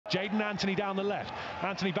Jaidon Anthony down the left.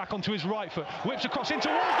 Anthony back onto his right foot. Whips across in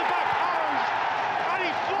towards the back post. And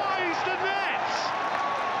he flies the net.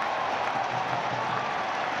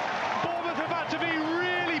 Bournemouth have had to be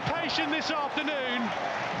really patient this afternoon.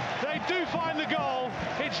 They do find the goal.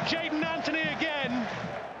 It's Jaidon Anthony again.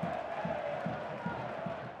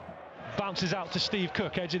 Bounces out to Steve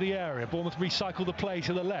Cook, edge of the area. Bournemouth recycle the play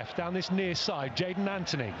to the left, down this near side. Jaidon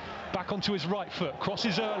Anthony back onto his right foot,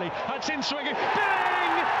 crosses early. That's in swinging.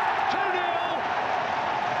 Bang! 2-0.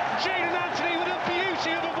 Jaidon Anthony with a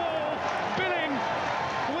beauty of a ball. Billing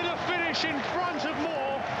with a finish in front of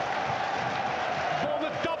Moore.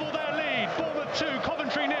 Bournemouth double their lead. Bournemouth 2,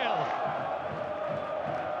 Coventry 0.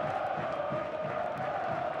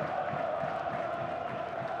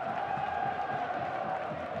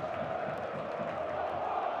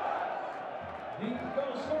 The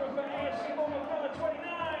goal scorer for AFC Bournemouth, number 29,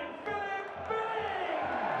 Billing!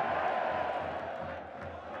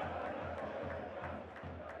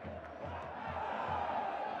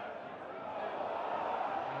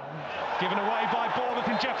 Given away by Bournemouth,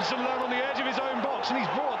 and Jefferson Lerma on the edge of his own box, and he's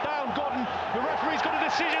brought down Godden. The referee's got a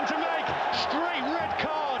decision to make. Straight red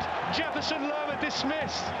card. Jefferson Lerma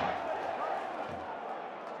dismissed.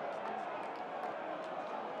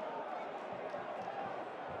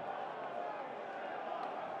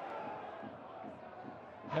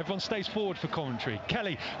 Everyone stays forward for Coventry.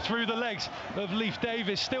 Kelly through the legs of Leif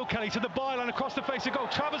Davis. Still Kelly to the byline across the face of goal.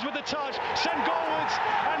 Travers with the touch, sent goalwards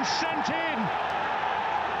and sent in.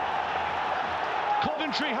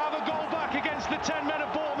 Coventry have a goal back against the 10 men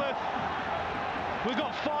of Bournemouth. We've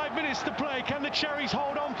got 5 minutes to play. Can the Cherries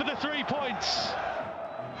hold on for the 3 points?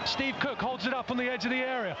 Steve Cook holds it up on the edge of the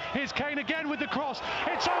area. Here's Kane again with the cross.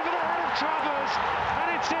 It's over the head of Travers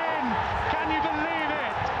and it's in. Can you believe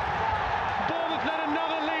it? Bournemouth let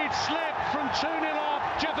another lead slip from 2-0 up.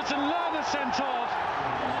 Jefferson Lerma sent off.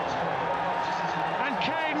 And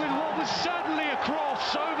Kane, with what was certainly a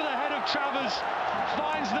cross over the head of Travers,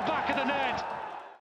 finds the back of the net.